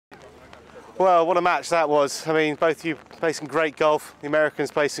Well, what a match that was. I mean, both of you played some great golf. The Americans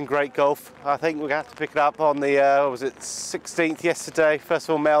played some great golf. I think we're going to have to pick it up on the, what was it, 16th yesterday. First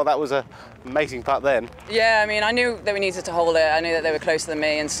of all, Mel, that was an amazing putt then. Yeah, I mean, I knew that we needed to hold it. I knew that they were closer than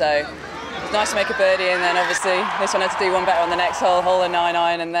me, and so it was nice to make a birdie, and then obviously this one had to do one better on the next hole in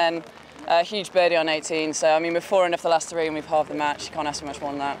 9-iron, and then a huge birdie on 18. So, I mean, we're 4 enough the last 3 and we've halved the match. You can't ask for much more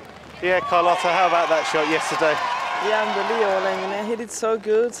than that. Yeah, Carlota, how about that shot yesterday? Yeah, unbelievable. I mean, I hit it so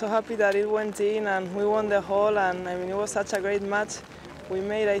good, so happy that it went in and we won the hole, and I mean, it was such a great match. We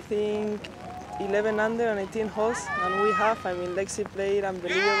made, I think, 11 under on 18 holes, and we have. I mean, Lexi played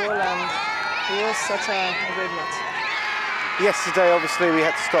unbelievable, and it was such a great match. Yesterday, obviously, we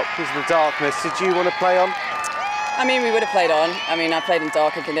had to stop because of the darkness. Did you want to play on? I mean, we would have played on. I mean, I played in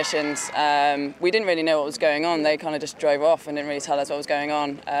darker conditions. We didn't really know what was going on. They kind of just drove off and didn't really tell us what was going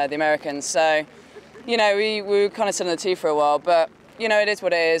on, the Americans. So, you know, we were kind of still in the tee for a while, but, you know, it is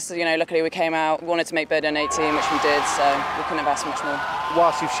what it is. You know, luckily we came out, we wanted to make birdie on 18, which we did, so we couldn't have asked much more.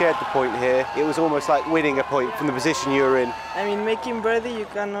 Whilst you've shared the point here, it was almost like winning a point from the position you were in. I mean, making birdie, you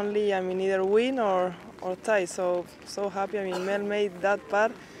can only, I mean, either win or tie, so happy. I mean, Mel made that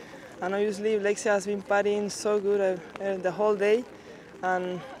putt, and obviously Lexi has been putting so good the whole day,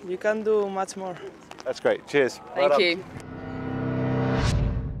 and you can do much more. That's great. Cheers. Thank you.